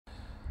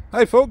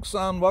Hi folks,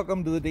 and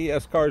welcome to the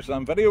DS Cars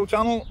and Video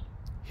channel.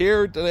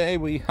 Here today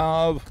we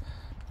have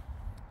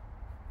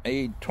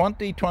a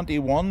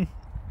 2021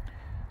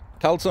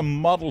 Telsom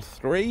Model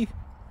 3.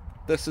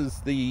 This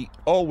is the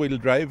all-wheel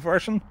drive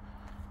version,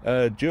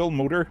 dual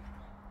motor,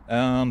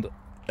 and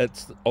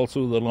it's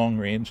also the long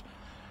range.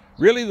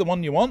 Really the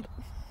one you want.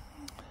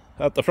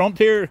 At the front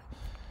here,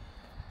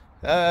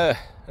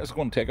 it's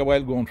going to take a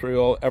while going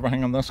through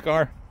everything on this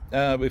car.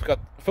 We've got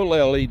full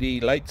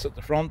LED lights at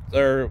the front.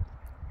 They're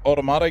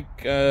automatic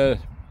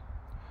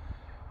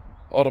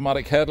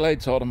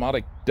headlights,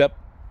 automatic dip,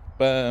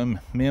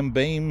 main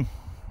beam,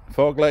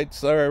 fog lights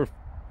there,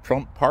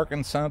 front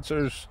parking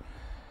sensors,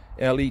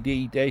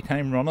 LED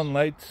daytime running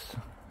lights.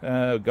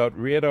 We've got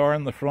radar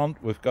in the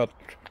front. We've got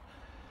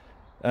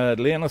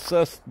lane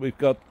assist. We've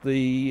got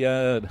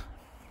the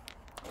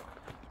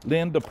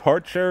lane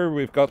departure.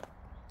 We've got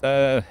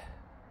the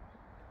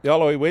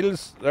alloy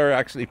wheels. They're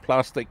actually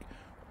plastic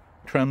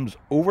trims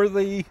over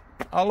the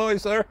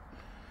alloys there.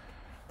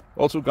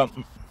 Also got,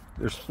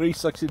 there's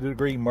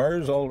 360-degree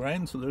mirrors all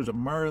around, so there's a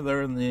mirror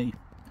there in the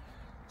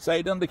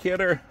side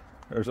indicator,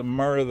 there's a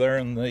mirror there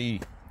in the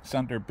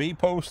center B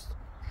post.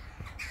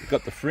 We've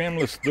got the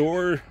frameless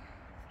door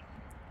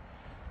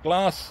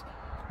glass,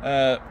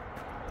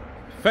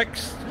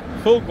 fixed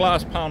full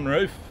glass pan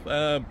roof,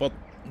 but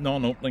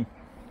non-opening.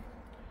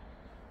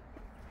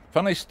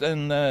 Finished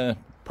in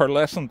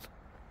pearlescent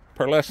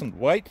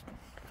white.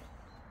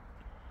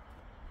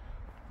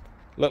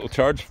 Little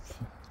charge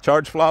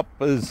flap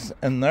is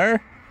in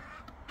there,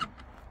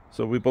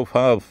 so we both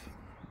have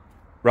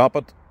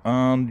rapid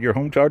and your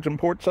home charging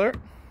ports there.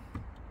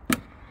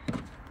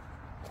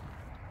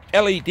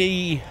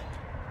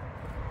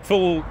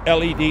 Full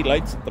LED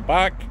lights at the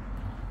back,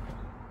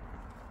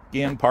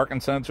 again parking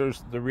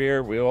sensors at the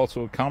rear. We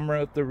also have a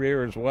camera at the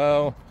rear as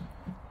well.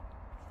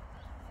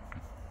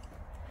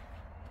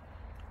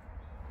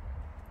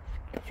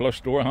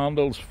 Flush door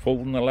handles,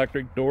 folding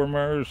electric door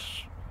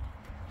mirrors.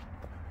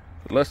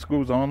 The list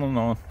goes on and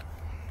on.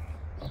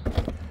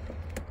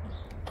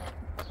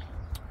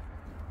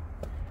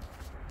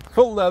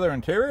 Full leather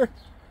interior.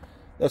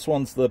 This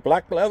one's the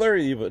black leather.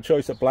 You have a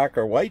choice of black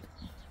or white.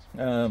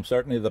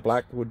 Certainly the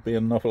black would be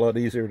an awful lot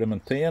easier to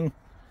maintain.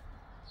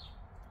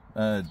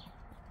 No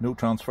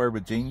transfer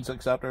with jeans,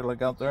 etc. like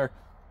that there.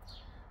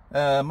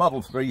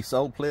 Model 3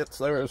 sill plates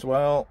there as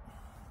well.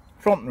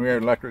 Front and rear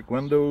electric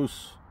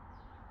windows.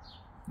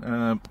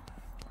 That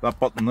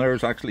button there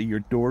is actually your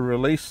door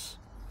release.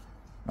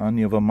 And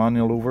you have a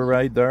manual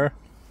override there.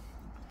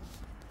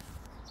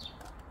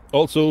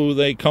 Also,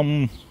 they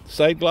come,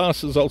 side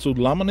glass is also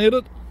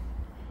laminated.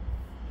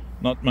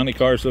 Not many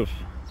cars have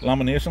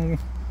lamination.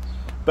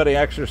 Bit of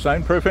extra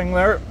soundproofing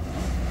there.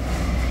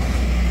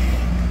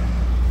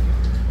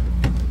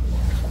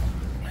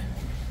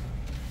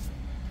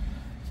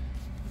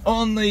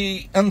 On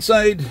the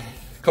inside,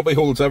 cubby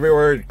holes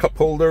everywhere, cup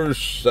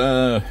holders,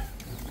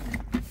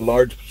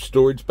 large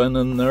storage bin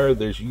in there.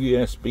 There's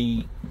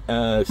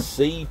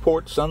USB-C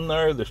ports in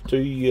there. There's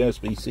two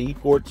USB-C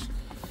ports,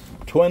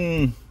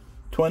 twin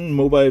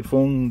mobile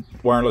phone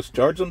wireless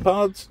charging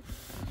pads,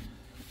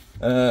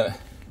 and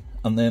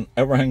then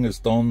everything is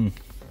done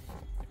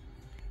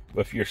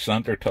with your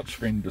center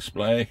touchscreen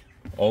display.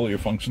 All your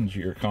functions of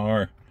your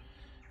car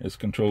is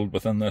controlled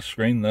within this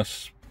screen.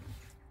 This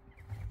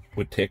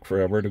would take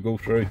forever to go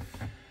through.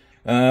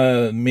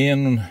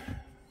 Main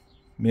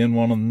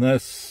one on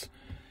this,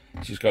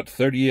 she's got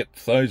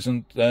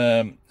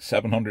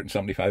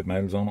 38,775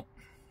 miles on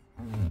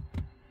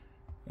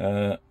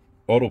it.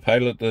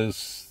 Autopilot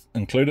is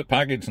included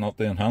package, not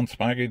the enhanced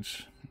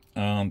package,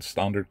 and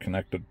standard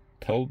connected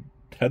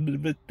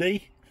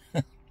AWD.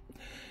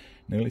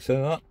 Nearly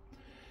said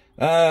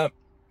that.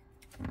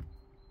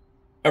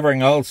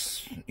 Everything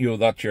else, you know,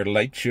 that's your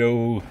light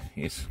show.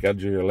 You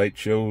schedule your light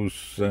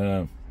shows.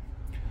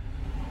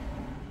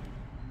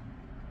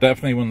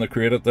 Definitely when they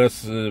created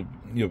this, you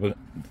have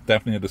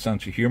definitely had a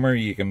sense of humour.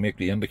 You can make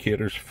the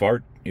indicators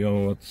fart, you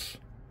know, it's...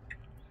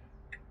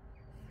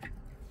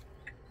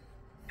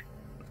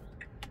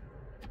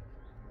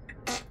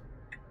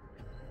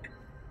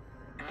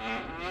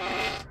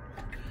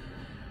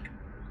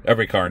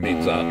 Every car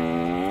needs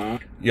that.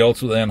 You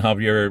also then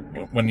have your,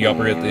 when you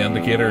operate the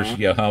indicators,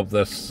 you have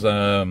this,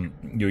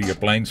 your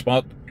blind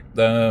spot,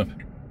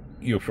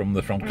 from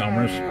the front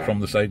cameras,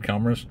 from the side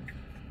cameras.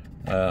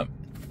 Let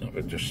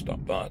me just stop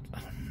that.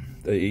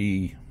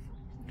 You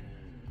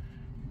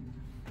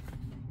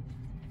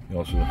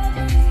also,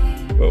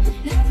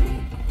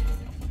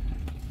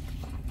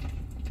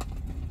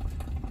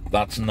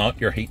 that's not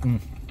your heating.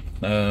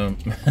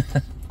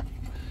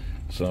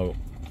 So,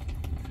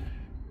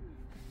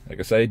 like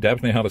I say,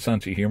 definitely had a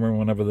sense of humour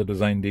whenever they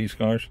designed these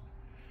cars.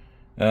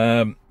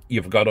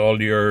 You've got all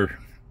your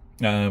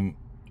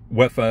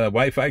with a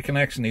Wi-Fi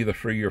connection, either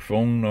through your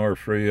phone or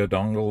through a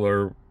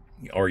dongle,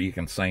 or you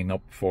can sign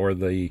up for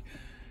the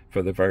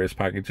various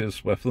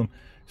packages with them.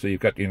 So you've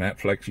got your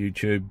Netflix,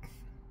 YouTube,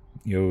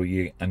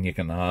 and you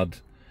can add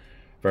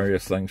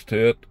various things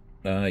to it.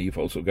 You've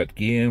also got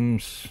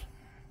games,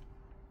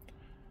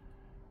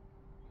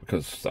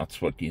 because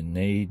that's what you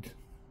need.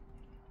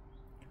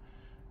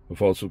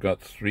 We've also got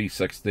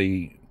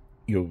 360.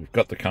 You've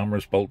got the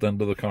cameras built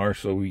into the car,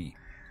 so a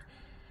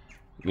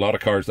lot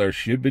of cars there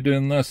should be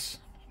doing this,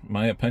 in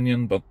my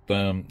opinion, but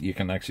you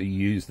can actually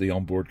use the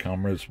onboard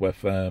cameras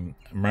with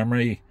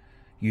memory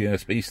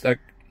USB stick.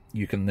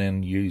 You can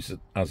then use it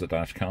as a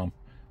dash cam,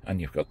 and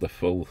you've got the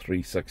full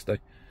 360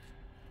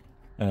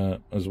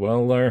 as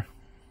well there.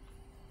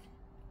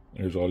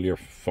 There's all your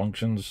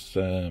functions.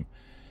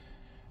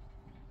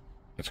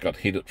 It's got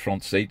heated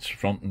front seats,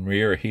 front and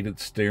rear, heated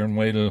steering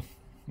wheel,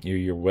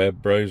 your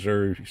web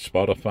browser,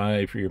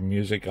 Spotify for your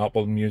music,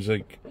 Apple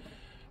Music.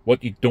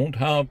 What you don't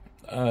have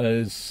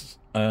is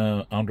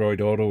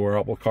Android Auto or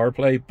Apple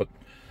CarPlay, but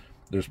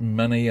there's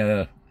many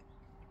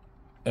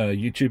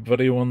YouTube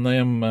video on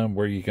them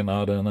where you can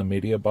add in a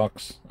media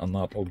box, and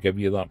that'll give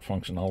you that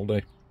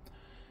functionality.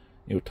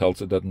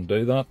 Telsa didn't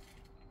do that.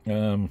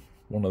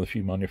 One of the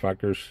few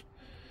manufacturers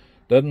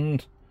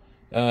didn't.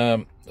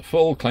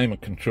 Full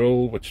climate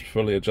control, which is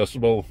fully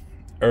adjustable.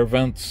 Air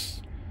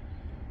vents.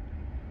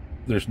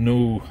 There's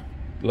no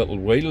little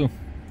wheel.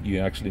 You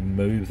actually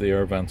move the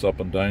air vents up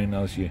and down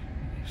as you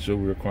so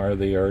require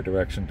the air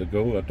direction to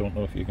go. I don't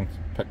know if you can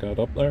pick that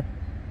up there,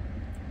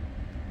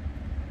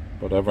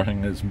 but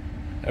everything is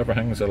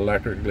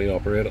electrically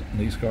operated in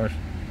these cars.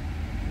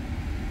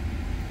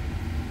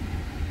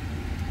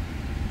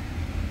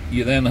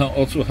 You then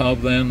also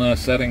have then a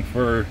setting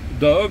for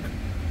dog.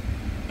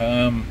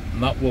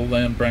 That will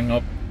then bring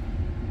up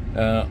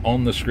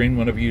on the screen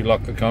whenever you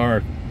lock the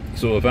car.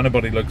 So if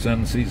anybody looks in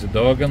and sees a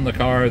dog in the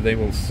car, they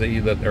will see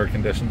that air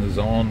conditioning is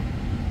on.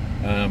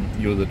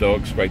 The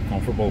dog's quite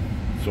comfortable,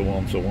 so on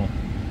and so on.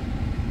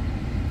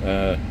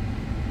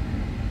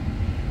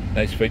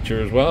 Nice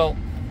feature as well.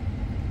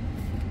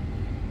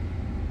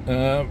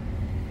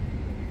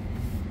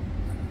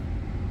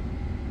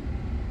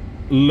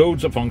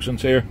 Loads of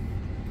functions here.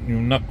 You're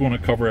not going to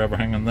cover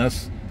everything in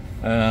this.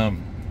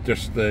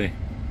 Just the,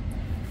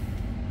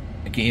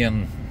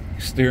 again,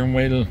 steering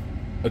wheel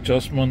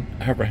adjustment.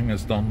 Everything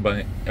is done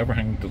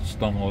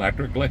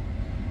electrically,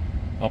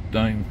 up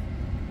down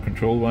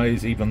control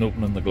wise. Even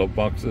opening the glove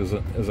box is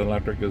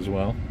electric as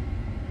well.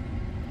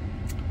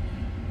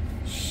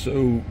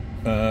 So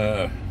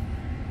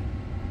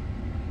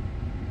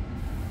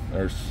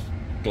there's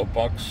glove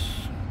box,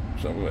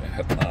 so we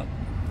hit that,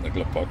 the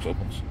glove box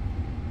opens.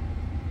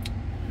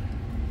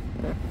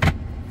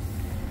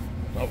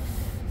 Oh,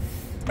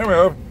 there we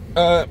are.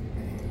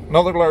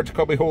 Another large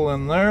cubby hole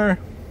in there.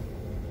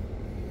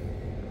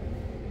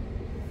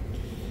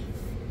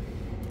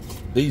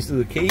 These are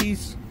the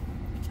keys.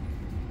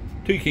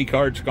 2 key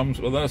cards comes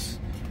with this.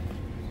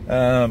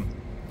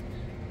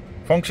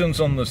 Functions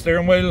on the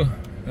steering wheel.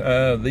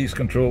 These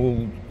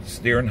control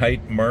steering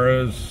height,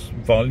 mirrors,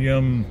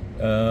 volume,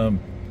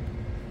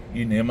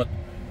 you name it.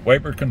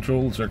 Wiper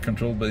controls are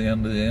controlled by the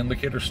end of the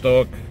indicator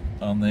stalk,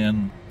 and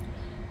then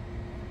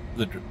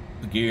the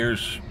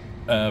gears,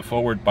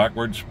 forward,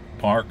 backwards,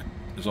 park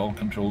is all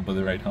controlled by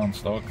the right hand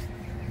stalk.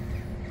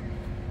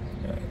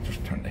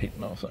 Just turn the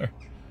heating off there.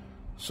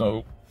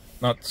 So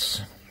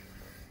that's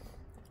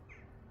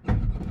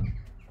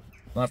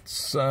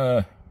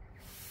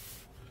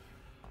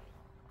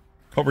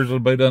covers it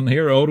about in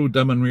here. Auto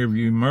dimming rear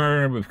view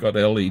mirror. We've got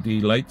LED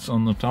lights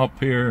on the top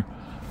here.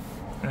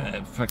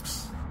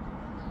 Fix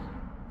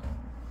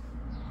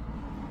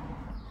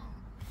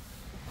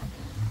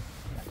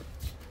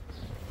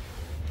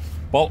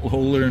bottle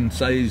holder and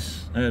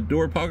size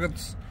door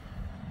pockets.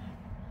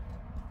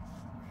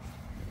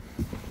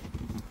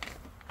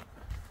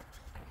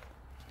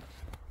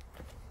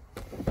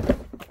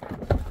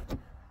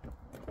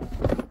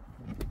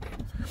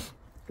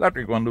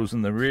 Electric windows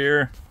in the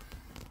rear.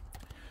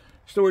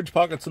 Storage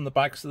pockets in the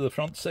backs of the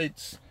front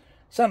seats.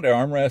 Center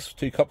armrest,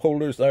 2 cup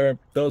holders there.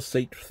 Does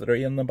seat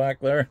 3 in the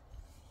back there.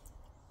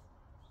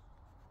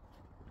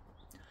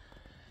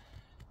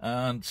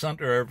 And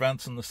center air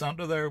vents in the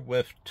center there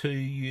with 2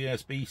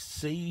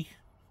 USB-C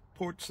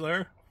ports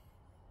there.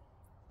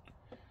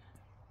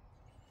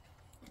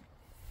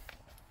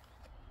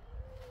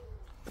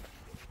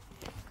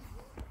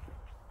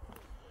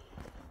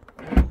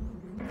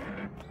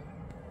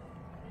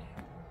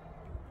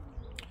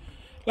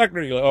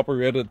 Electrically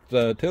operated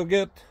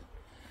tailgate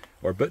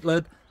or boot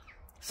lid.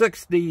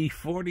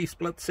 60-40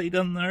 split seat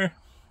in there.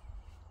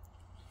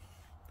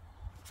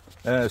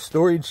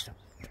 Storage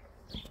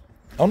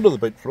under the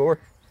boot floor.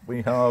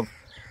 We have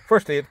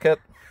first aid kit,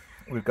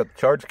 we've got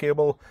the charge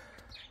cable,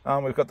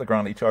 and we've got the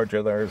granny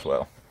charger there as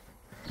well.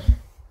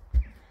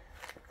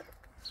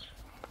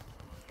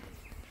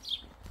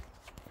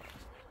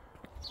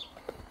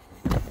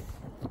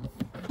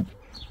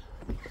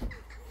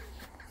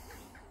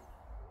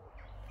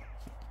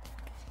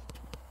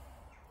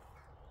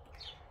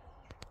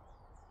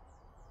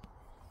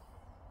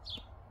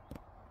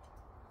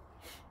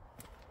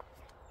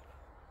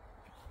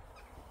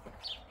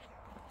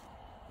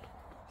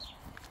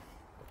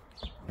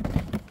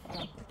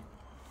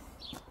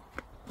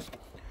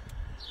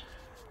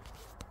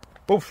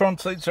 Both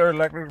front seats are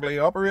electrically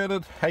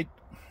operated. Height,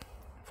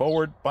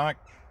 forward, back,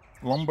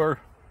 lumbar.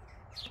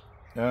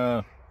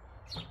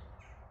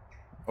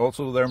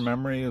 Also their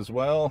memory as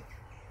well.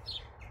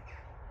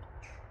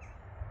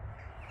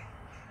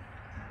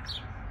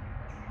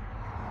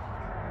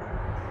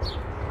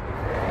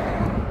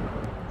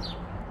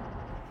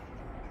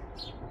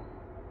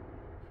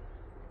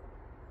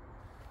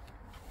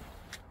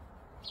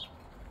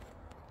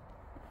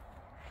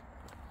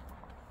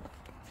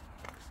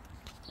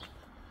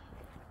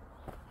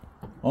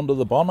 Under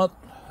the bonnet,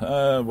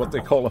 what they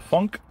call a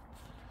funk.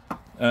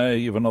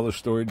 You have another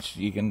storage.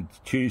 You can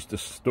choose to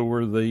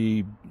store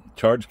the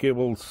charge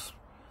cables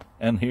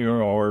in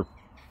here, or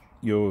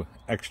your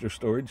extra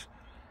storage.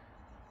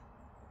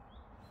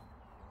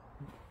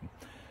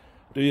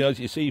 Do as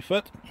you see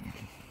fit.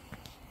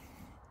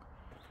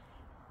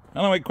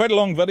 Anyway, quite a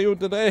long video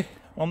today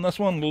on this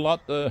one. A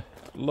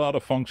lot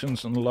of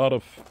functions and a lot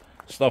of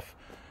stuff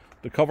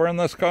to cover in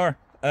this car.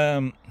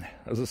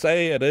 As I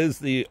say, it is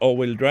the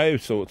all-wheel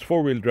drive, so it's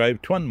 4-wheel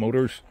drive, twin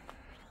motors,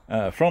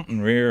 front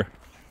and rear.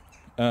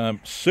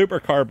 Super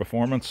car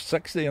performance.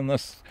 60 in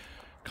this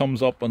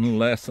comes up in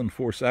less than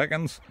 4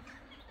 seconds.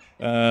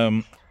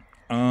 And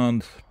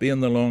being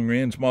the long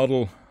range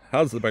model,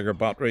 has the bigger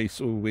battery,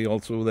 so we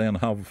also then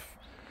have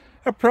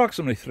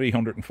approximately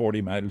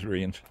 340 miles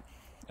range.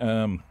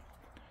 It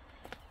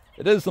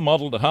is the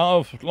model to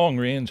have, long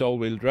range,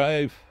 all-wheel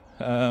drive.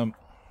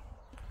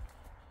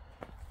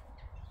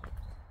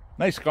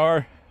 Nice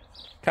car,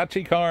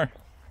 catchy car,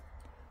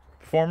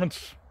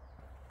 performance,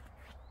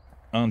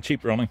 and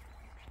cheap running.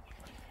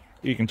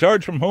 You can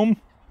charge from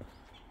home.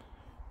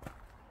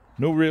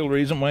 No real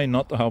reason why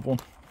not to have one.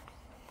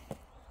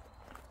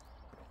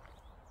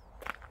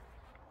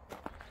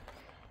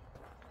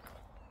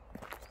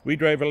 We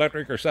drive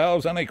electric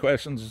ourselves. Any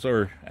questions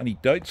or any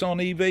doubts on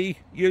EV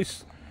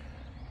use,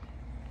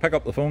 pick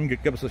up the phone,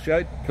 give us a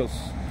shout, because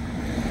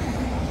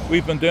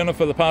we've been doing it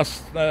for the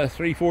past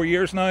 3-4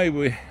 years now.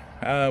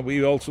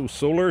 We also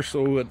solar,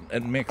 so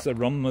it makes the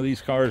run of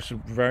these cars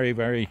very,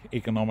 very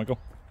economical.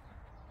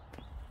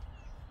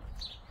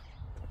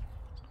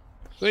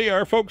 So there you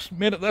are, folks.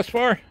 Made it this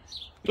far. If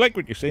you like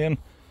what you're seeing,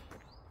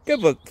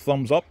 give it a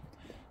thumbs up.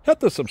 Hit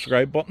the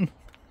subscribe button.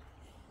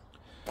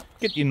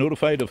 Get you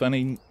notified of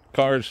any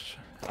cars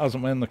as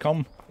and when they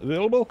come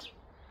available.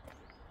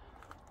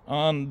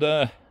 And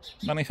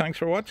many thanks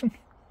for watching.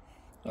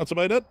 That's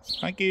about it.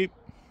 Thank you.